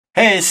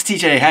Hey, it's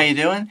TJ. How you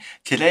doing?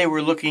 Today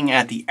we're looking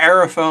at the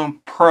Aerophone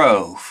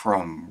Pro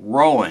from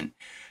Roland.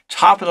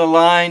 Top of the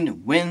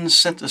line wind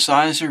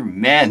synthesizer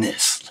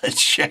madness.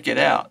 Let's check it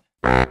out.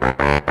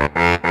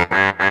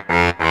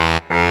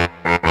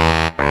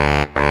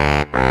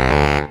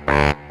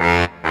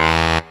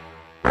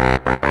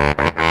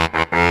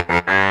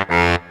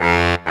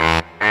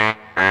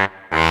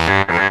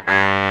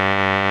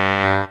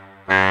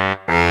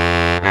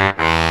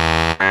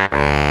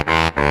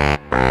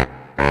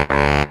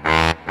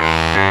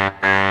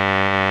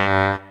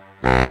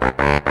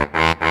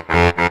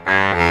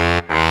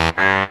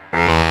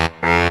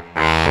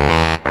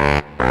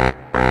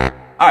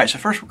 Alright, so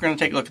first we're going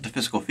to take a look at the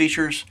physical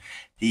features.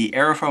 The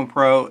Aerophone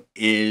Pro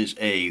is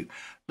a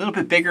little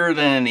bit bigger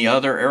than the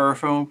other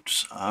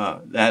Aerophones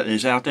that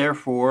is out there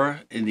for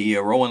the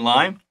Roland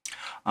line.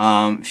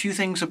 A few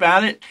things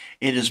about it.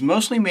 It is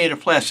mostly made of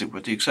plastic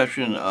with the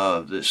exception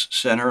of this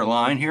center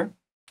line here.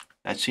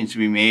 That seems to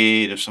be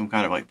made of some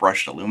kind of like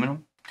brushed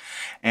aluminum.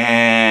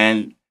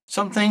 And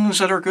some things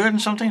that are good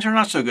and some things are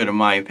not so good in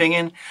my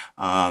opinion.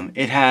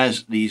 It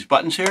has these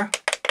buttons here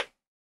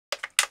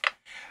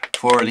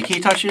for the key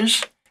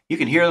touches. You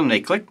can hear them,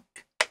 they click.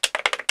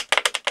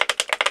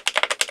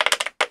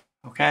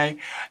 Okay,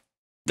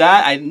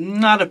 that I'm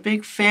not a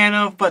big fan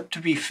of, but to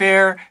be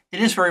fair, it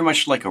is very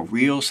much like a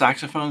real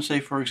saxophone, say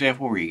for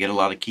example, where you get a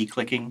lot of key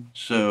clicking.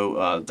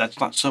 So that's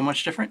not so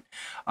much different.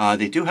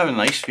 They do have a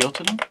nice feel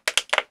to them.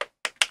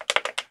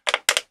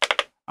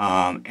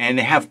 And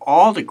they have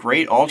all the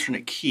great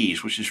alternate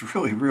keys, which is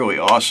really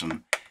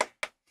awesome.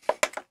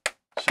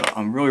 So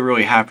I'm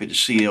really happy to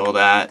see all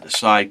that. The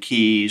side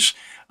keys,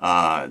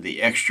 the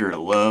extra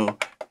low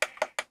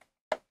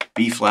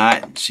B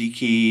flat and C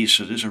keys.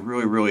 So there's a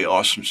really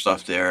awesome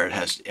stuff there. It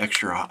has the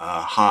extra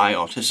high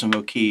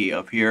altissimo key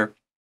up here.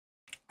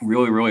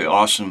 Really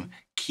awesome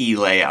key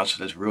layout.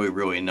 So that's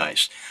really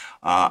nice.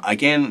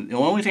 Again, the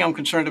only thing I'm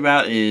concerned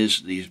about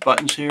is these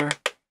buttons here.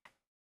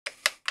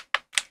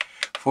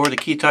 For the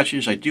key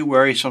touches, I do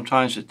worry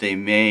sometimes that they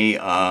may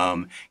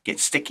get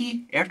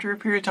sticky after a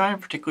period of time,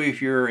 particularly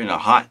if you're in a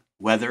hot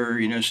weather,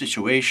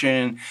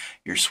 situation.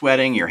 You're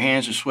sweating, your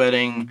hands are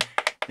sweating.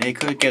 They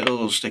could get a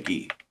little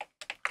sticky.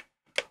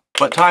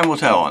 But time will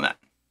tell on that.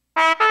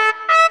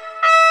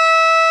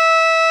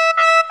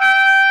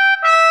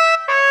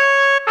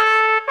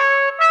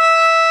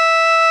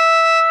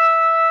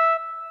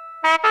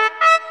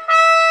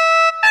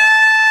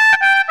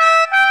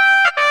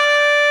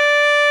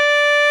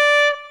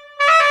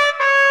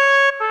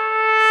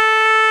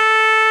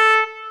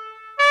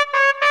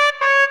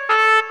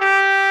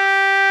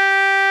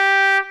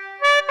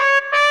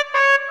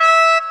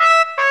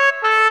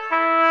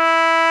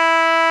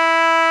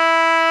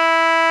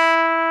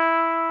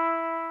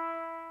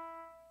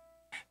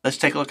 Let's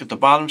take a look at the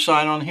bottom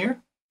side on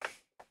here.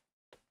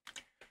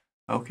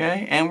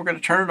 Okay, and we're going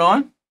to turn it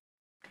on.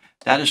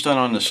 That is done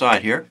on the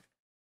side here.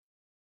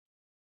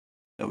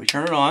 So we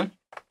turn it on,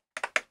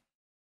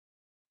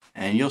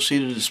 and you'll see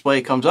the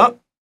display comes up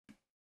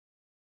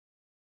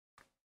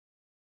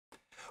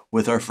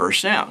with our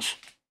first sounds.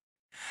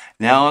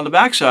 Now on the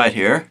back side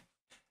here,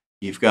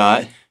 you've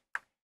got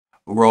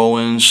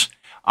Roland's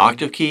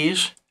octave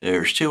keys.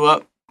 There's 2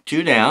 up,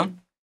 2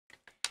 down.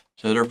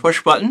 So they're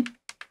push button.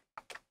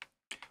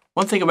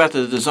 One thing about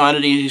the design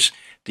of these,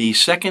 the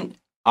second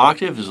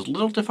octave is a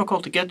little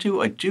difficult to get to.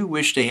 I do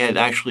wish they had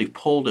actually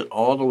pulled it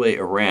all the way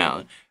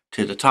around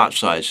to the top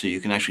side so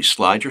you can actually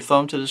slide your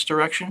thumb to this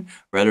direction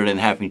rather than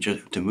having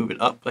to move it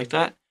up like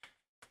that.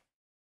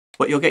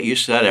 But you'll get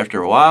used to that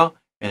after a while.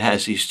 It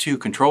has these 2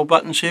 control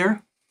buttons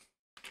here.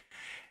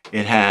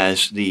 It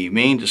has the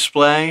main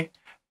display,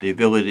 the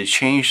ability to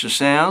change the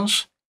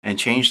sounds and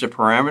change the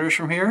parameters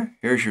from here.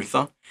 Here's your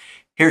thumb.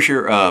 Here's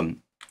your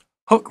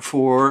hook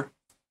for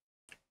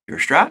your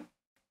strap.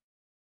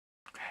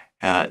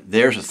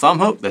 There's a thumb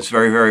hook that's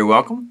very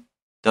welcome.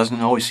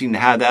 Doesn't always seem to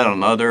have that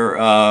on other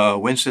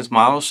Winsynth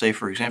models, say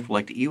for example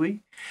like the Iwi.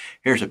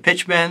 Here's a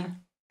pitch bend,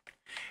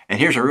 and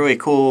here's a really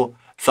cool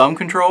thumb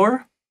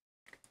controller.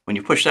 When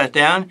you push that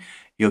down,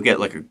 you'll get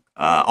like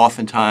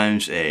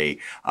oftentimes a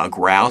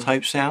growl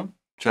type sound.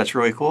 So that's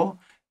really cool.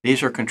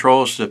 These are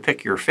controls to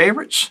pick your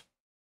favorites.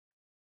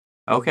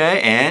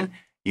 Okay, and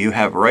you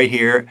have right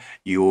here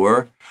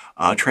your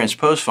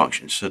transpose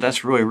functions. So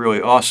that's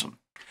really awesome.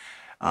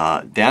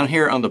 Down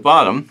here on the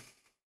bottom,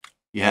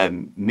 you have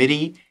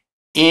MIDI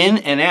in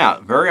and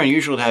out. Very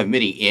unusual to have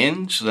MIDI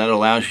in, so that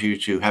allows you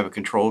to have a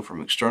control from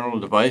external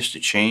device to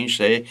change,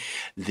 say,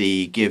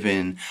 the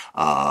given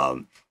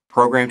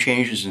program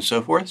changes and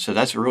so forth. So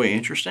that's really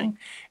interesting.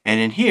 And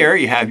in here,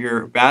 you have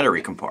your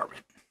battery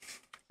compartment.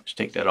 Let's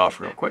take that off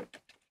real quick.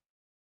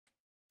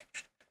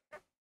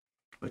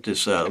 With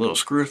this little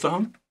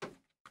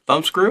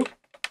thumb screw.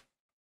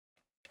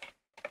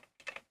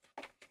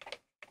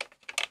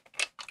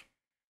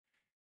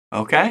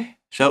 Okay,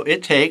 so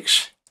it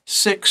takes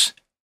 6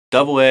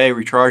 AA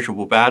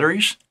rechargeable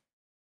batteries.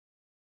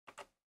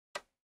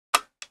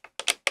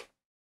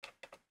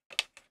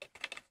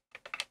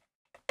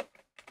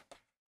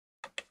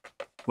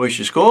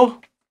 Which is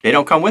cool. They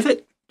don't come with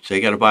it, So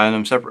you got to buy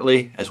them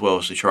separately as well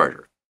as the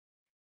charger.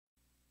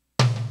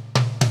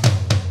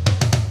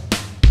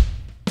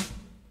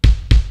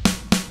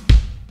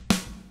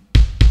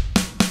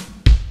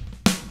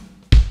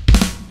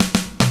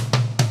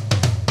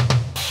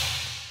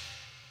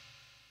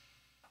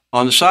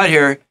 On the side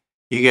here,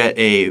 you get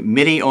a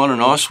MIDI on and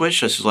off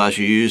switch. This allows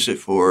you to use it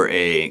for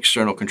an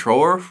external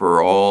controller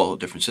for all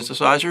different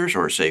synthesizers,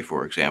 or say,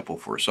 for example,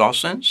 for soft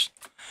synths.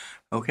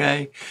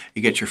 Okay,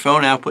 you get your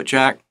phone output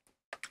jack,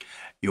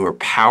 your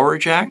power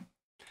jack.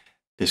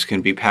 This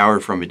can be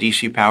powered from a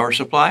DC power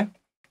supply,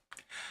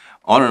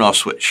 on and off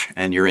switch,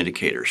 and your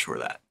indicators for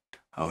that.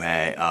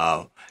 Okay,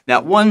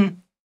 now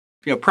one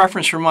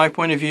preference from my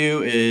point of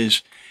view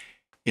is,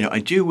 I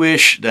do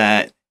wish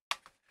that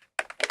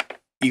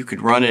you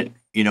could run it,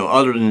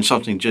 other than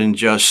something than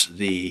just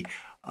the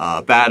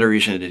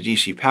batteries and the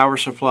DC power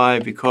supply,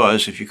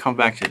 because if you come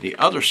back to the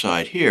other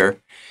side here,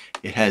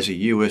 it has a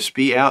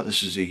USB out.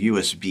 This is a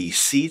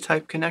USB-C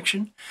type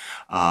connection.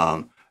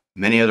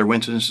 Many other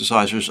wind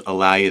synthesizers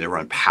allow you to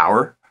run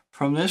power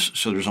from this,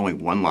 so there's only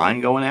one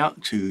line going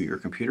out to your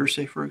computer,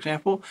 say, for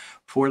example,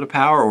 for the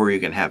power, or you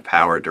can have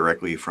power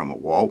directly from a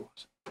wall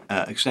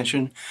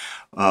extension,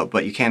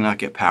 but you cannot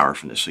get power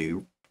from this. So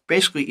you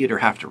basically either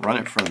have to run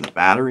it from the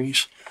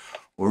batteries,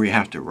 or you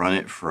have to run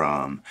it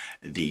from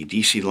the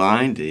DC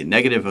line. The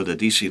negative of the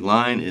DC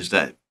line is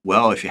that,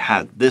 well, if you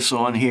have this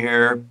on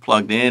here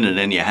plugged in, and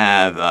then you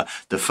have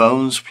the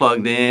phones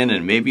plugged in,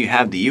 and maybe you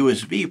have the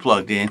USB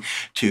plugged in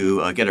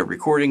to get a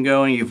recording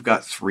going, you've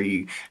got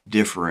 3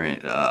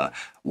 different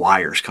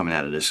wires coming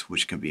out of this,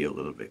 which can be a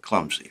little bit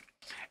clumsy.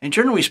 And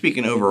generally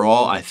speaking,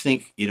 overall, I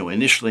think,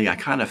 initially I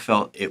kind of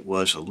felt it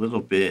was a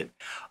little bit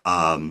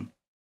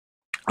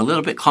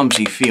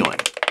clumsy feeling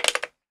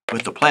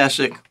with the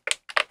plastic,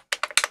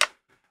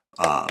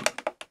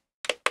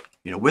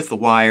 with the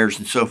wires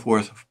and so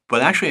forth.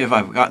 But actually, if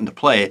I've gotten to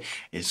play it,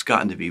 it's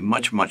gotten to be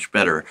much, much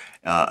better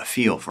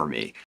feel for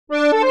me.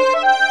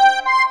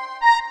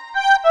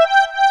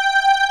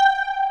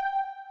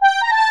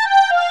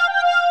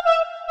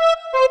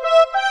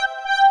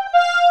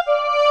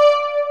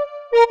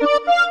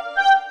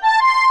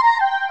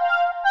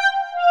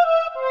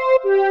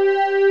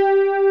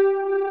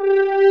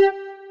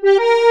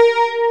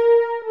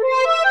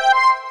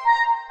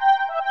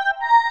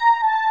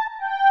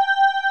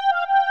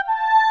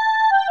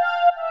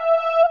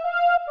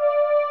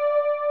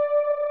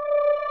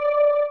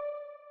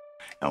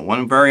 Now,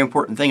 one very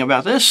important thing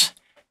about this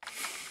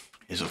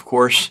is, of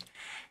course,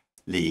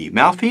 the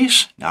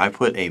mouthpiece. Now, I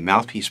put a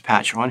mouthpiece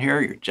patch on here.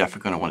 You're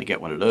definitely going to want to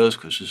get one of those,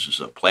 because this is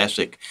a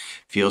plastic,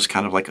 feels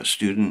kind of like a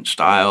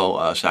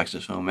student-style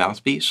saxophone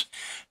mouthpiece.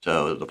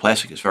 So the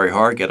plastic is very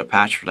hard. Get a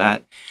patch for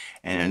that.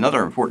 And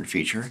another important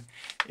feature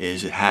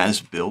is it has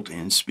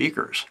built-in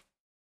speakers.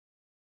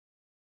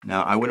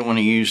 Now, I wouldn't want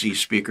to use these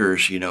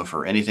speakers,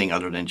 for anything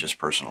other than just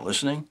personal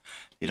listening.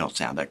 They don't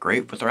sound that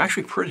great, but they're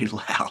actually pretty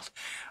loud,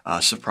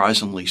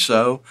 surprisingly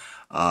so.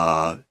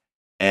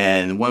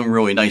 And one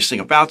really nice thing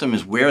about them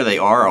is where they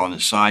are on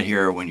the side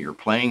here when you're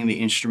playing the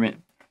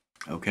instrument.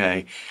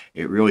 Okay,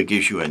 it really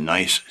gives you a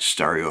nice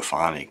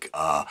stereophonic,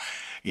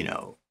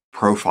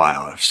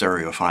 profile, a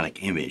stereophonic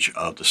image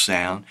of the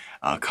sound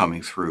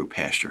coming through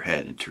past your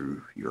head and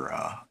through your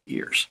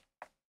ears.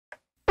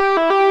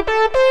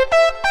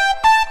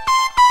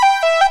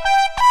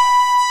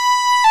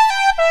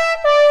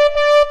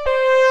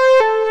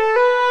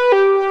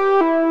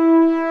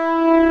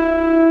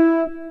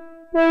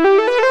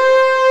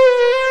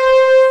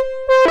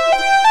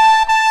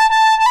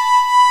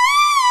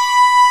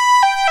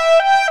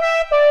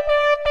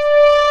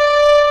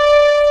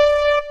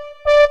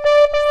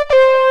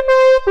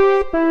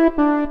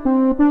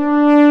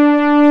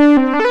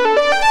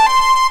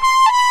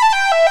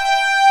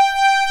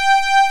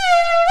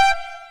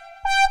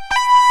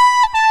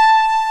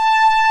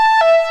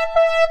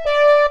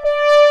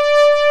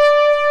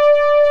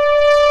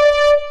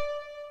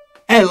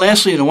 And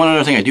lastly, the one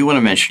other thing I do want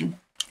to mention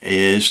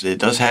is that it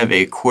does have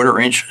a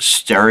 1/4-inch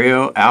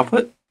stereo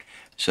output.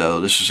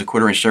 So this is a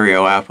 1/4-inch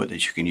stereo output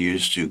that you can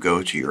use to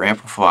go to your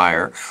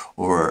amplifier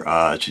or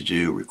to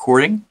do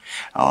recording.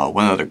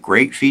 One other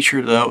great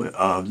feature, though,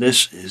 of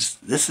this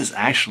is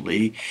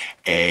actually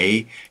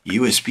a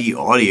USB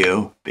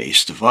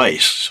audio-based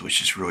device,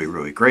 which is really,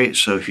 really great.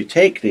 So if you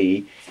take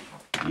the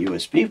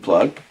USB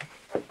plug,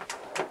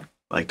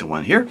 like the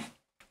one here,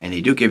 and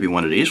they do give you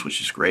one of these,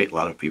 which is great. A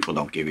lot of people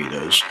don't give you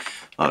those.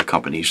 A lot of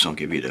companies don't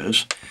give you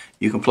those.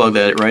 You can plug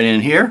that right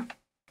in here,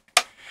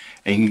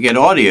 and you can get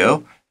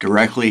audio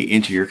directly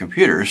into your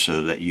computer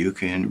so that you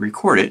can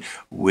record it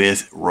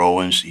with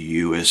Roland's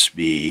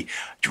USB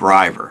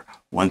driver.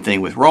 One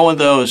thing with Roland,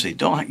 though, is they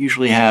don't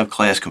usually have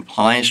class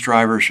compliance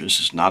drivers. This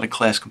is not a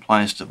class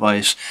compliance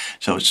device,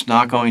 so it's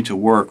not going to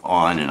work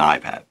on an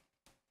iPad.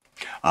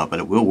 But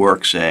it will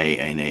work, say,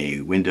 in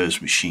a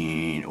Windows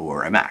machine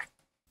or a Mac.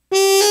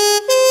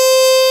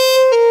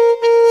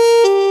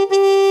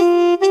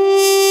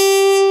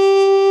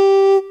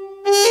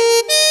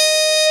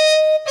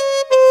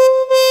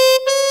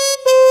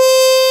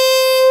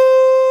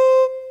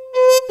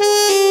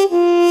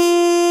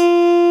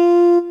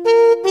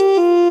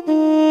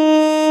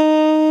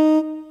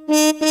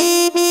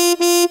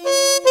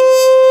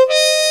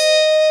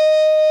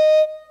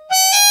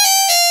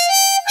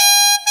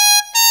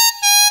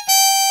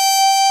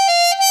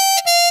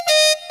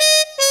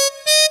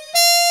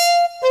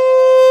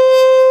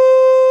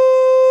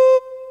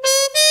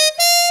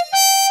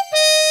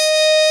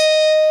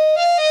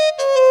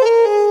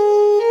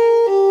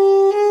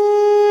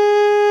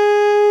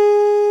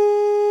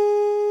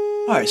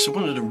 So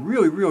one of the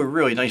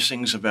really nice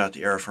things about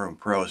the Aerophone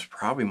Pro is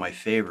probably my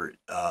favorite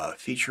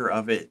feature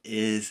of it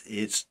is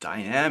its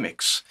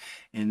dynamics,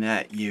 in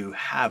that you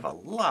have a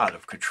lot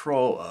of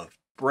control of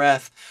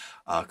breath,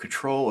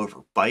 control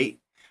over bite.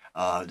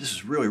 This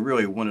is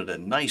really one of the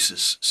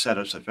nicest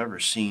setups I've ever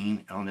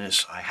seen on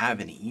this. I have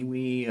an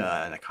Iwi,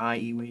 an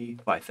Akai Iwi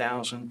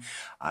 5000.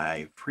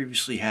 I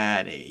previously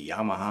had a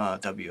Yamaha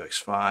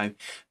WX5.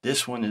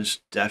 This one is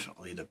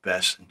definitely the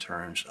best in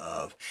terms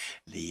of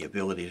the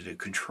ability to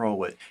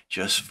control it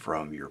just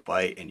from your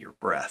bite and your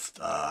breath.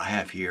 I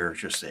have here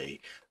just a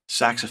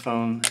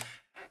saxophone,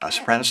 a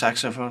soprano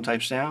saxophone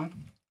type sound.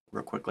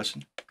 Real quick,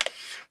 listen.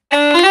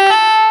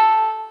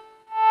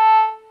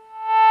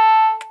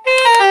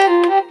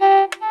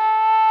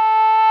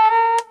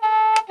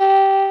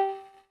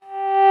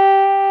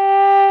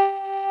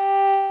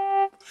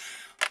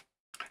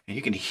 And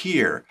you can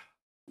hear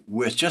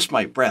with just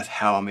my breath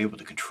how I'm able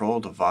to control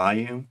the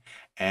volume,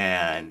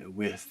 and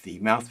with the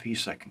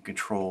mouthpiece I can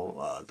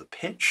control the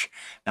pitch.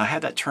 Now I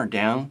have that turned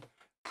down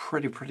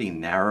pretty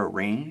narrow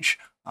range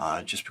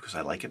just because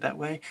I like it that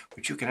way,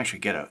 but you can actually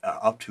get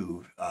up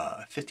to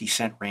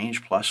 50-cent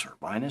range plus or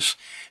minus.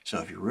 So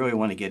if you really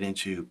want to get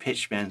into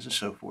pitch bends and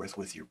so forth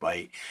with your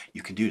bite,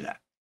 you can do that.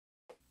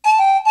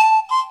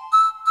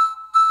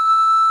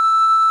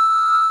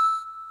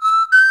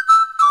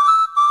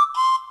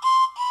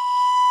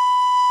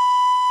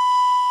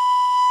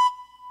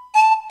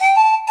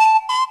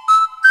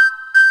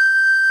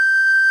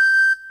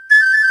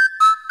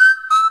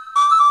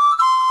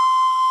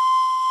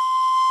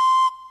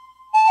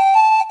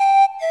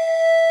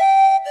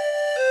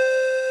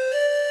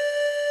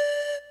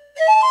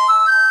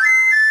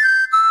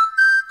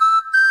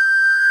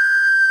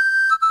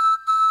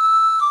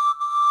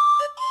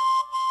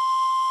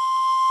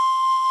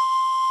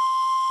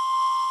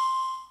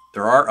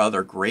 There are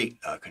other great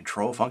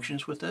control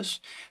functions with this.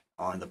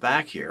 On the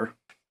back here,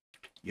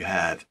 you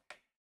have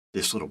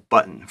this little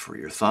button for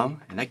your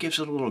thumb, and that gives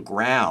it a little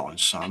growl in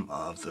some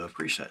of the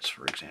presets,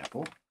 for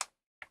example.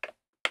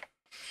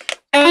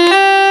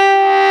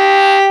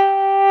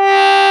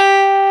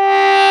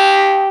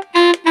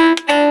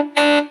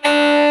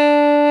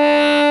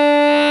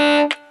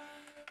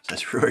 So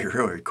that's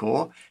really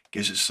cool.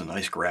 Gives us a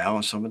nice growl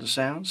in some of the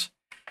sounds.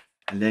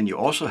 And then you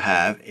also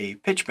have a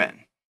pitch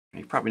bend.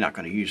 You're probably not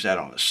going to use that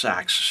on the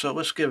sax, so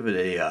let's give it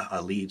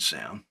a lead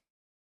sound.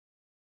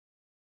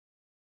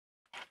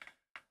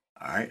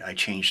 All right, I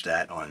changed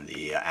that on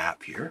the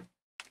app here.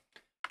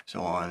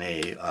 So on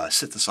a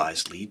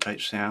synthesized lead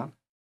type sound.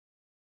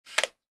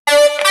 You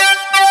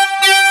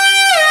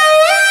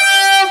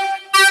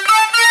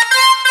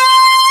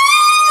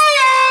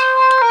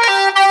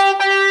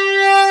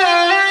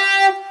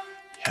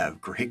have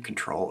great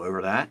control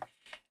over that.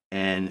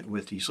 And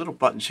with these little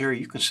buttons here,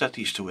 you can set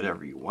these to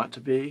whatever you want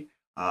to be.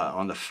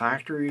 On the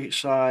factory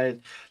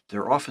side,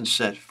 they're often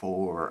set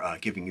for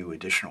giving you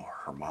additional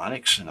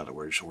harmonics, in other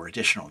words, or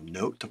additional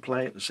note to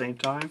play at the same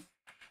time.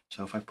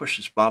 So if I push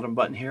this bottom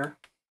button here,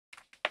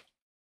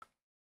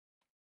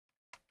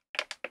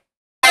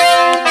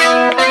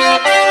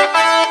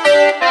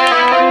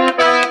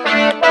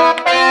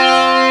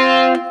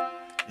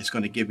 it's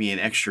going to give me an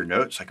extra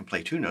note so I can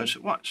play two notes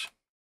at once.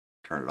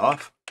 Turn it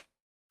off.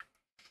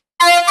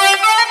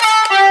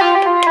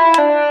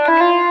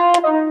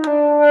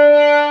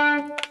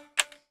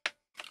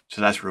 So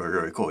that's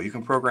really cool. You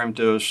can program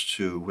those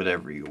to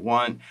whatever you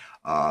want.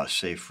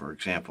 Say, for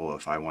example,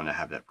 if I want to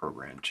have that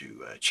program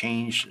to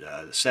change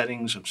the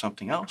settings of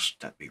something else,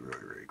 that'd be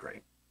really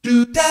great.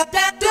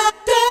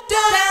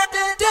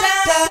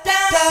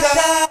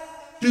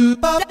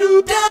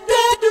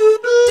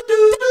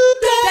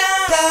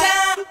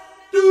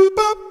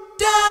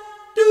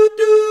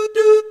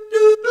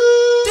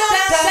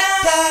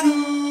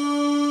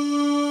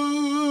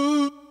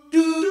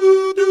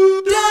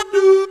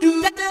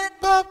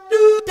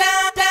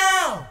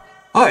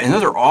 All right,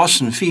 another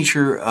awesome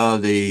feature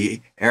of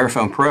the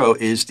Aerophone Pro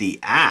is the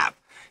app.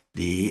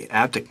 The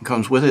app that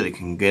comes with it, it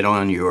can get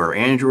on your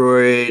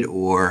Android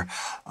or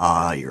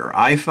your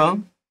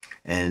iPhone.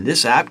 And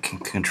this app can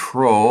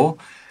control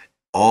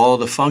all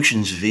the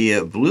functions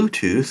via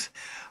Bluetooth,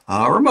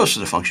 or most of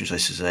the functions, I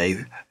should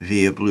say,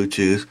 via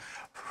Bluetooth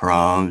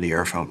from the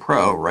Aerophone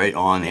Pro right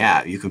on the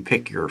app. You can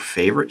pick your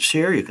favorites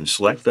here. You can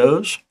select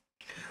those,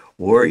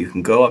 or you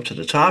can go up to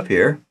the top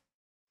here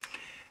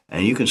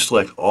and you can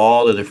select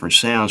all the different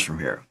sounds from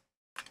here.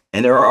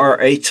 And there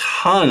are a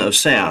ton of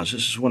sounds.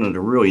 This is one of the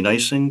really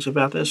nice things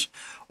about this.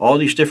 All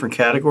these different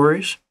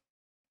categories.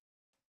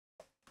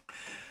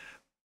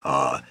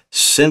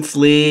 Synth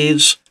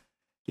leads.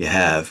 You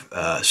have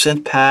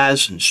synth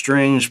pads and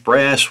strings,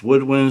 brass,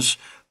 woodwinds,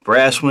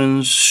 brass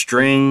winds,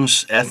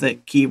 strings,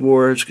 ethnic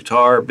keyboards,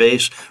 guitar,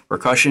 bass,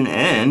 percussion,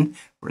 and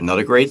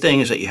another great thing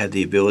is that you have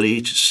the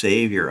ability to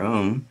save your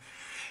own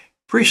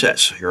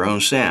presets, your own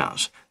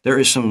sounds. There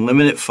is some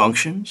limited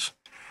functions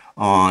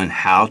on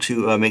how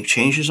to make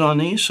changes on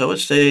these. So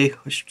let's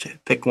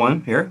pick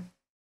one here.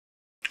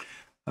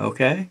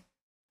 Okay.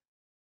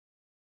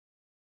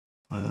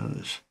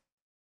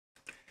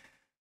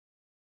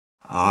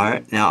 All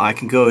right, now I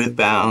can go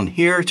down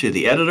here to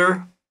the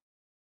editor.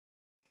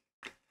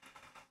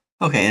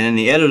 Okay, and in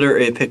the editor,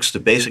 it picks the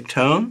basic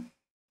tone.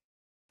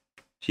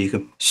 So you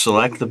can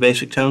select the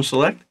basic tone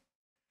select.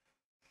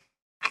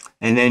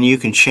 And then you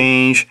can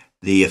change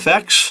the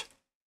effects,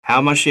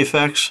 how much the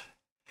effects.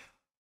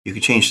 You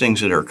can change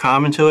things that are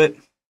common to it,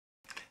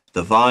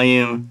 the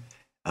volume,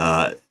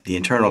 the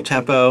internal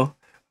tempo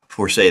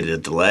for, say, the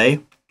delay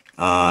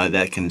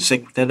that can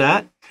sync to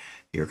that,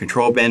 your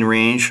control bend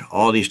range,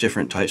 all these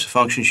different types of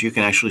functions. You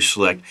can actually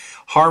select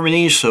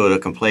harmonies so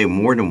it can play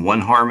more than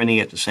one harmony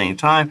at the same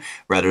time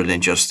rather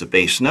than just the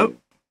bass note.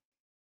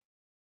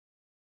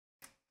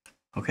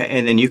 Okay,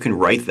 and then you can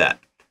write that.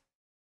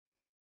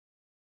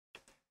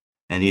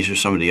 And these are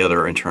some of the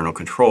other internal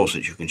controls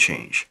that you can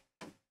change.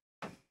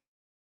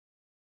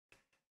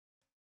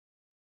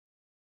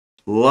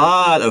 A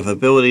lot of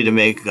ability to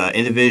make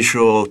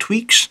individual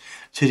tweaks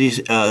to these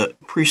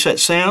preset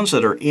sounds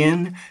that are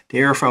in the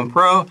Aerophone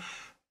Pro.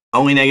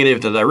 Only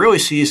negative that I really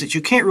see is that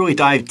you can't really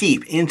dive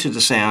deep into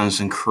the sounds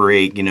and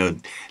create,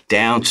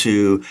 down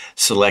to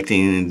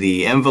selecting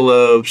the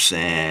envelopes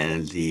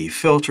and the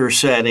filter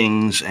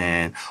settings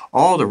and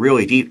all the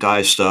really deep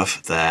dive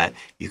stuff that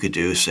you could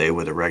do, say,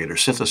 with a regular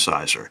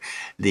synthesizer.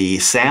 The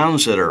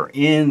sounds that are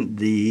in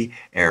the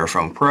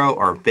Aerophone Pro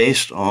are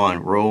based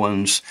on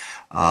Roland's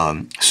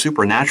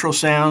supernatural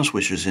sounds,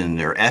 which is in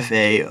their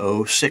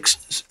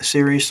FA06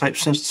 series type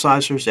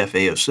synthesizers,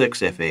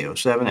 FA06,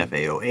 FA07,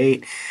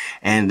 FA08,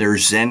 and their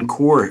Zen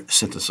Core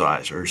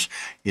synthesizers,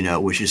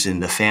 which is in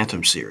the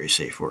Phantom series,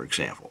 say, for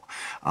example.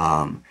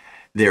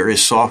 There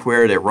is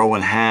software that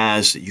Roland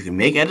has that you can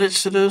make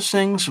edits to those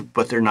things,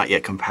 but they're not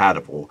yet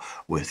compatible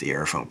with the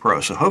Aerophone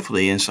Pro. So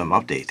hopefully in some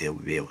update they'll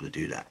be able to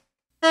do that.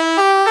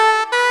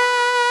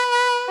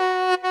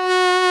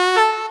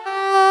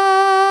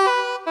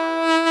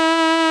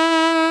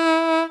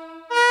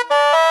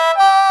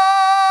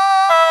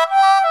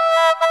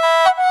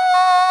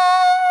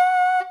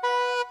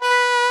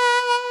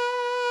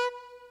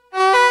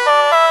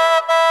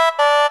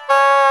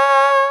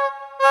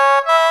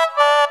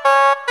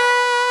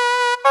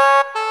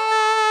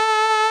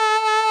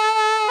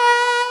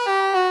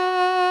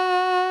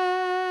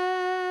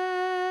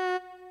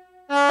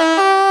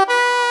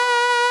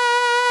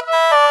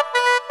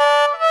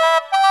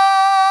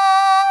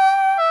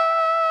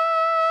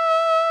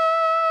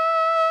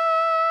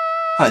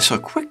 All right, so a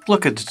quick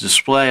look at the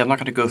display. I'm not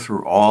going to go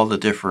through all the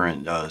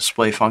different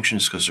display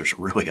functions because there's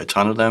really a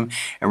ton of them.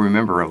 And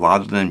remember, a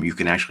lot of them you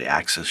can actually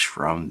access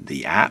from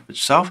the app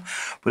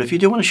itself. But if you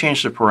do want to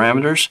change the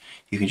parameters,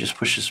 you can just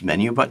push this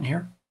menu button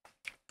here,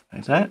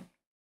 like that.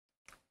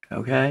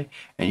 Okay,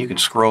 and you can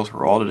scroll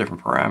through all the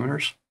different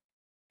parameters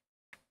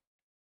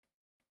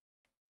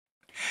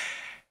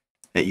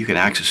that you can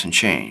access and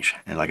change.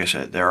 And like I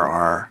said, there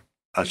are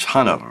a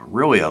ton of them,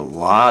 really a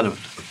lot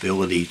of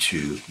ability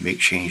to make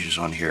changes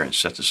on here and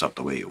set this up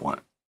the way you want.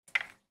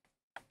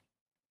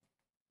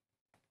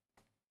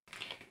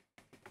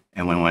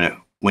 And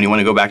when you want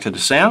to go back to the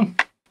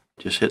sound,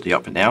 just hit the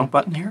up and down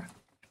button here.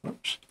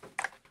 Whoops.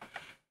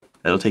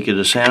 That'll take you to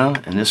the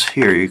sound, and this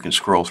here you can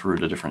scroll through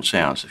the different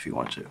sounds if you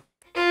want to.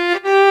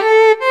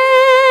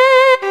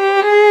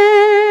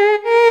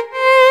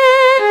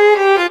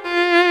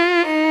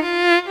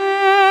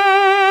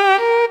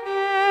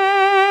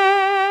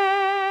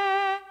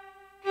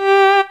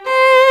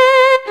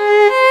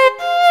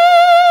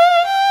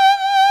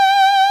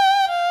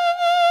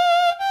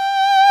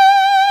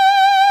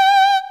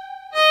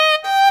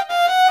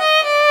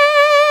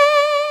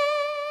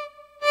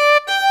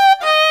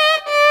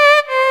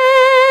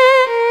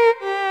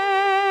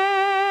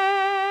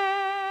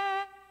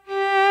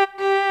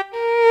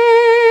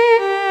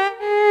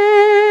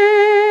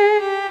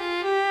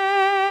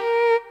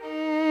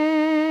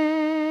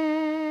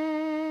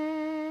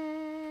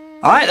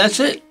 All right, that's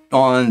it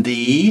on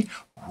the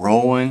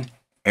Roland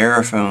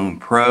Aerophone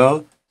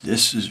Pro.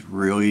 This is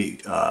really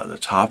the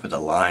top of the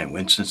line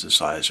wind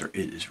synthesizer.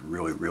 It is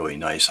really, really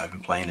nice. I've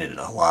been playing it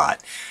a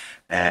lot.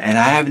 And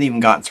I haven't even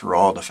gotten through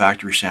all the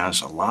factory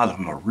sounds. A lot of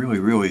them are really,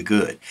 really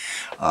good.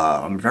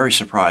 I'm very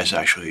surprised,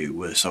 actually,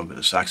 with some of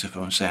the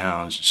saxophone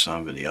sounds and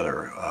some of the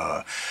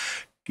other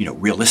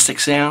realistic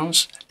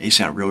sounds. They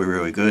sound really,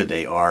 really good.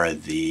 They are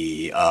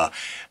the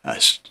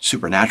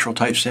supernatural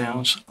type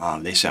sounds.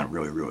 They sound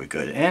really, really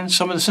good. And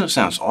some of the synth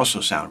sounds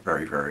also sound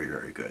very, very,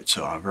 very good.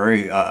 So I'm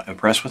very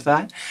impressed with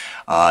that.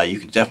 You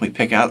can definitely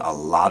pick out a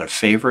lot of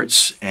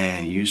favorites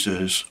and use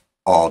those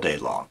all day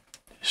long.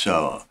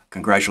 So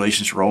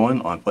congratulations,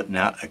 Roland, on putting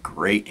out a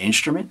great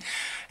instrument.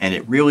 And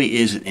it really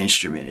is an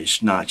instrument.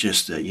 It's not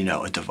just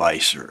a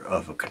device or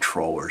of a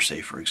controller,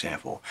 say, for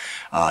example.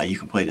 You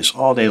can play this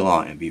all day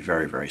long and be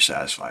very, very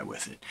satisfied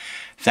with it.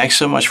 Thanks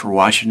so much for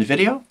watching the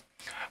video.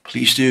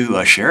 Please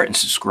do share it and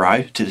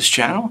subscribe to this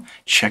channel.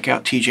 Check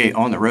out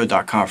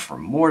tjontheroad.com for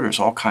more. There's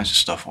all kinds of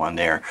stuff on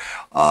there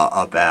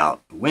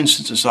about wind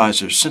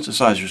synthesizers,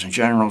 synthesizers in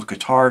general,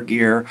 guitar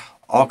gear,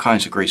 all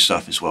kinds of great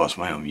stuff, as well as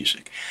my own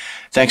music.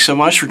 Thanks so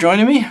much for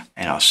joining me,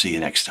 and I'll see you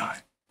next time.